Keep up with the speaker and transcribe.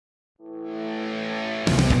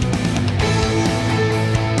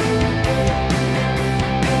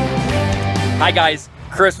Hi guys,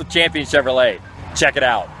 Chris with Champion Chevrolet. Check it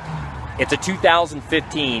out. It's a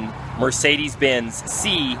 2015 Mercedes-Benz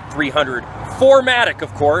C300 4MATIC,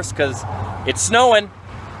 of course, because it's snowing.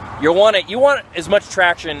 You want as much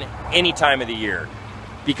traction any time of the year,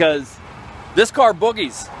 because this car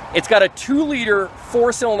boogies. It's got a 2-liter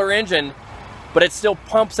 4-cylinder engine, but it still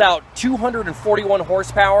pumps out 241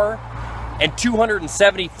 horsepower and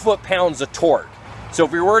 270 foot-pounds of torque. So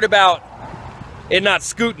if you're worried about it not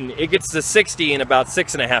scooting, it gets to 60 in about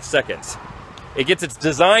 6.5 seconds. It gets its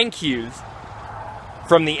design cues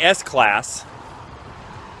from the S-Class.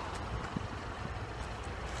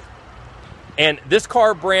 And this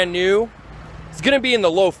car, brand new, is going to be in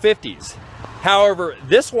the low 50s. However,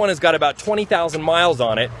 this one has got about 20,000 miles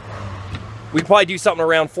on it. We'd probably do something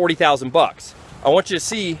around 40,000 bucks. I want you to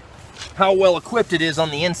see how well equipped it is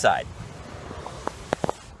on the inside.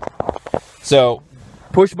 So,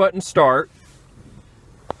 push button start.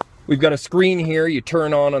 We've got a screen here you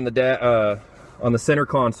turn on the center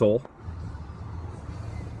console.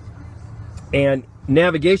 And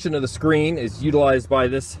navigation of the screen is utilized by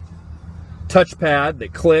this touchpad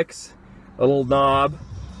that clicks, a little knob.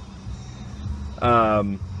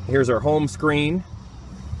 Here's our home screen.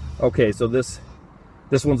 Okay, so this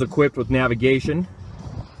one's equipped with navigation.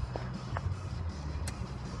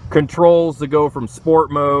 Controls to go from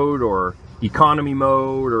sport mode or economy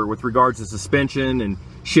mode, or with regards to suspension and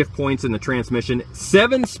shift points in the transmission.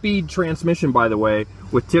 7-speed transmission, by the way,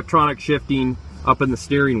 with Tiptronic shifting up in the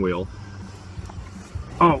steering wheel.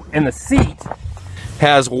 Oh, and the seat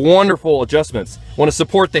has wonderful adjustments. Want to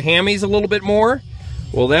support the hammies a little bit more?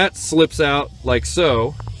 Well, that slips out like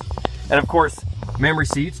so. And of course, memory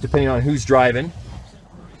seats, depending on who's driving.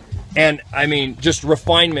 And I mean, just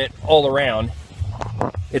refinement all around.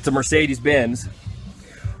 It's a Mercedes-Benz.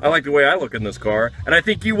 I like the way I look in this car, and I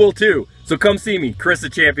think you will too. So come see me, Chris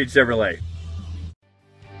at Champion Chevrolet.